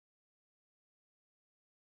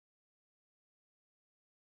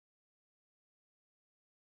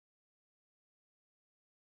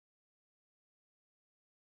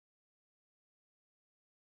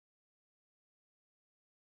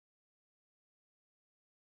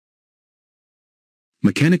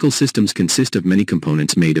Mechanical systems consist of many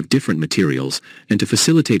components made of different materials, and to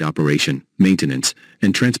facilitate operation, maintenance,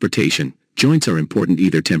 and transportation, joints are important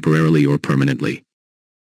either temporarily or permanently.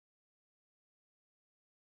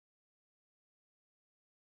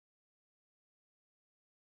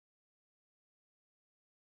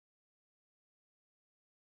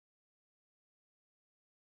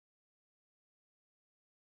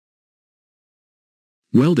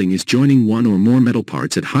 Welding is joining one or more metal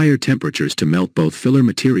parts at higher temperatures to melt both filler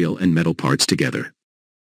material and metal parts together.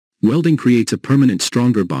 Welding creates a permanent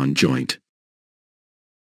stronger bond joint.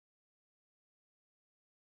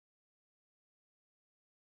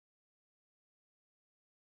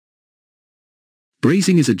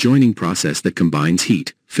 Brazing is a joining process that combines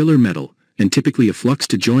heat, filler metal, and typically a flux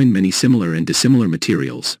to join many similar and dissimilar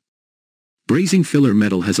materials. Brazing filler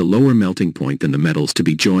metal has a lower melting point than the metals to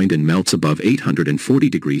be joined and melts above 840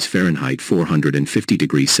 degrees Fahrenheit 450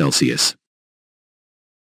 degrees Celsius.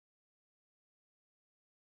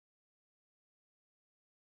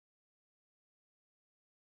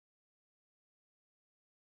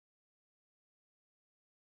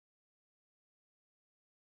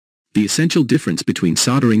 The essential difference between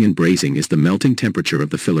soldering and brazing is the melting temperature of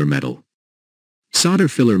the filler metal. Solder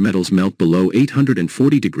filler metals melt below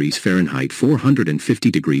 840 degrees Fahrenheit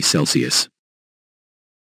 450 degrees Celsius.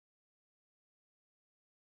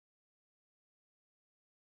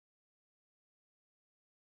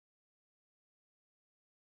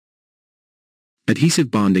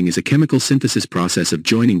 Adhesive bonding is a chemical synthesis process of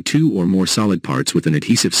joining two or more solid parts with an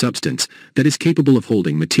adhesive substance that is capable of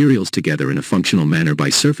holding materials together in a functional manner by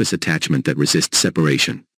surface attachment that resists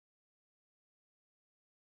separation.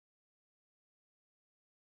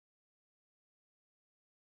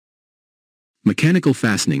 Mechanical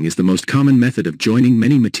fastening is the most common method of joining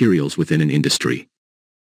many materials within an industry.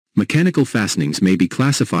 Mechanical fastenings may be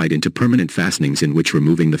classified into permanent fastenings in which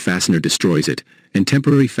removing the fastener destroys it, and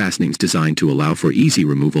temporary fastenings designed to allow for easy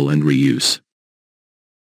removal and reuse.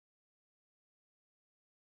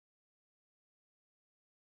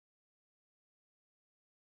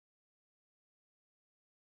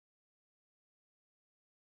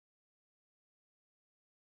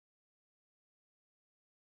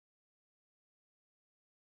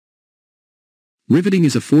 Riveting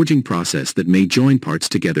is a forging process that may join parts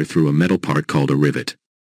together through a metal part called a rivet.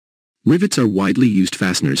 Rivets are widely used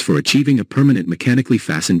fasteners for achieving a permanent mechanically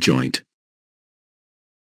fastened joint.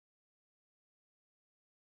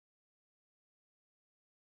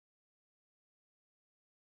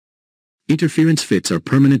 Interference fits are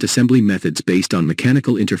permanent assembly methods based on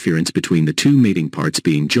mechanical interference between the two mating parts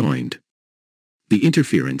being joined. The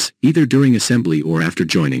interference, either during assembly or after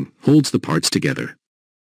joining, holds the parts together.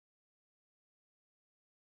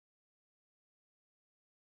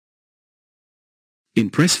 In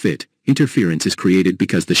press fit, interference is created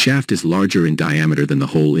because the shaft is larger in diameter than the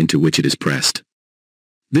hole into which it is pressed.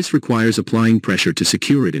 This requires applying pressure to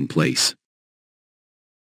secure it in place.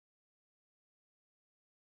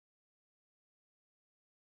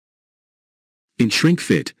 In shrink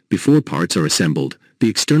fit, before parts are assembled, the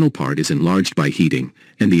external part is enlarged by heating,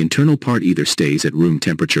 and the internal part either stays at room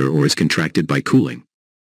temperature or is contracted by cooling.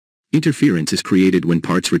 Interference is created when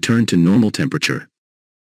parts return to normal temperature.